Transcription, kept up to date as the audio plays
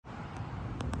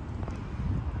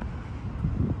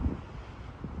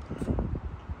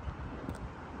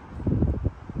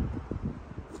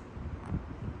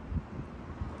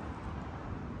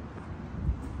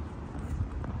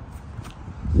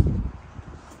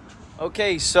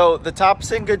Okay, so the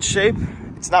top's in good shape.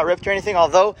 It's not ripped or anything,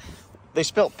 although they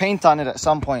spilt paint on it at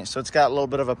some point, so it's got a little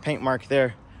bit of a paint mark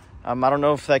there. I don't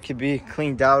know if that could be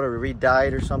cleaned out or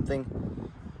re-dyed or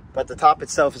something, but the top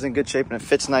itself is in good shape and it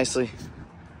fits nicely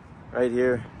right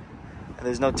here. And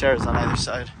there's no tears on either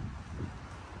side,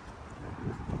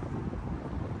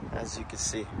 as you can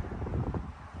see.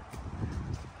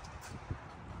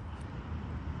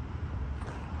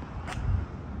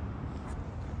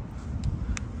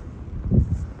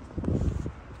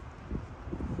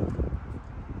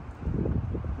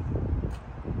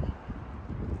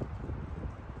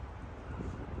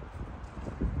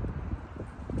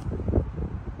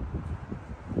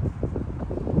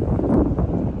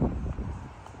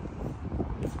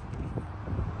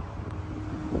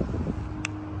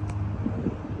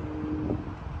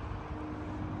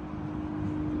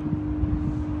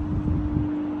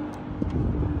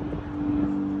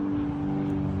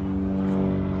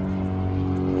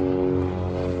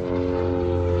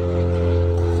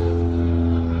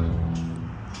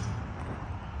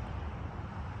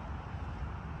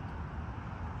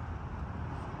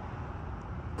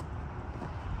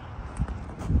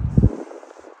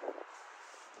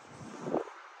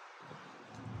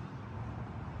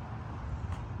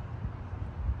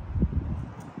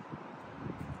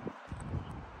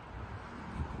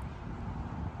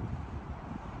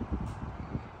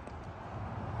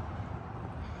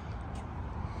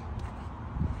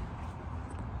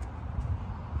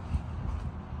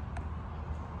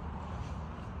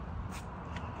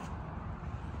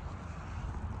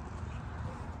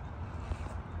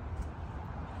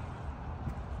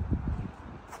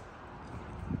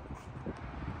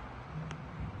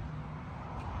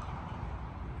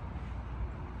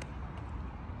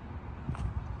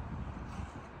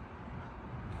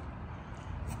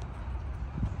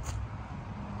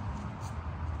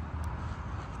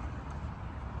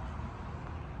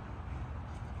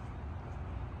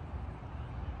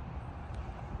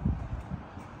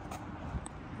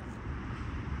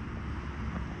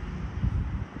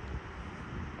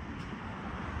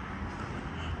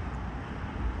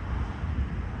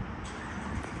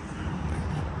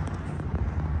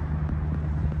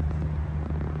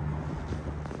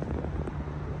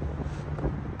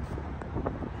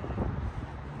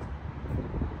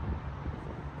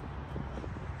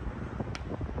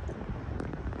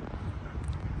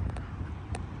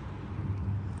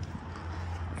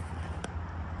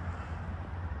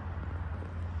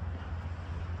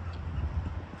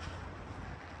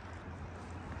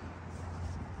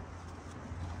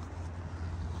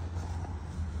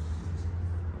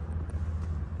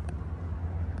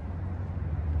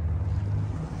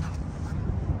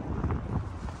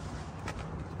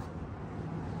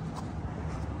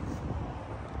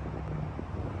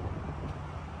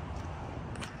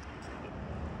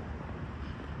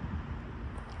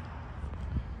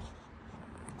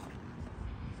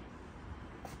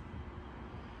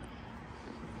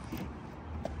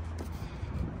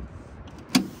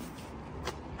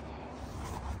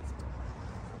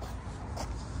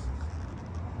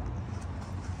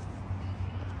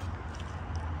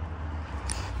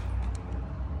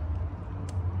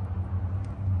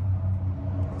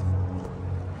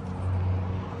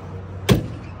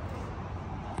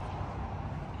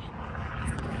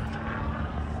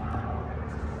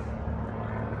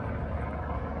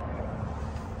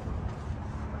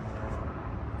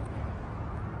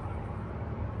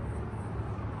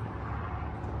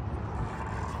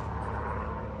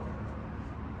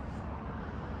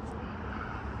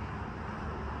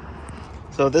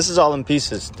 So this is all in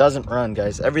pieces. Doesn't run,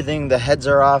 guys. Everything, the heads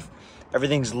are off.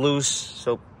 Everything's loose.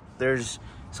 So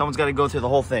someone's got to go through the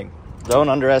whole thing. Don't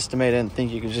underestimate it and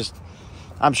think you can just...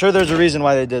 I'm sure there's a reason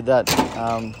why they did that.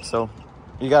 So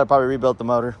you got to probably rebuild the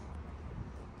motor.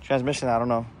 Transmission, I don't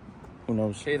know. Who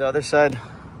knows? Okay, the other side.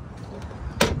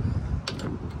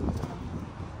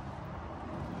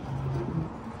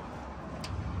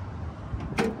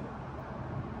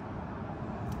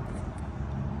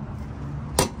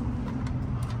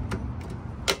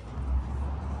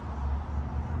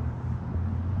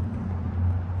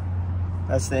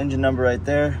 That's the engine number right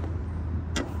there.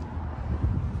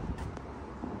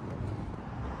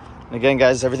 And again,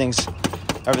 guys, everything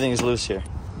is loose here.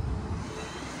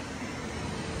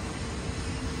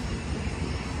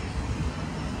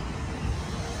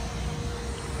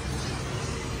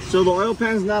 So the oil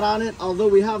pan's not on it, although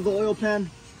we have the oil pan.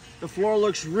 The floor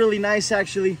looks really nice,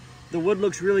 actually. The wood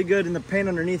looks really good, and the paint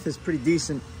underneath is pretty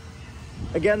decent.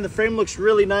 Again, the frame looks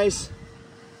really nice.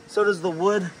 So does the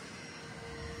wood.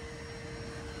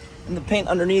 And the paint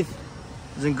underneath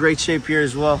is in great shape here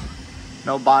as well.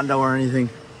 No Bondo or anything.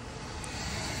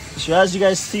 So as you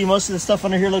guys see, most of the stuff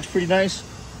under here looks pretty nice.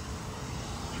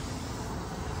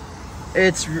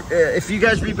 It's if you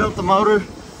guys rebuilt the motor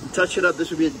and touch it up, this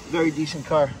would be a very decent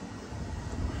car.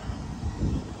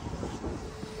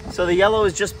 So the yellow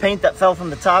is just paint that fell from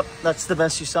the top. That's the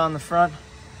best you saw in the front.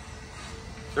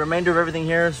 The remainder of everything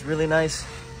here is really nice.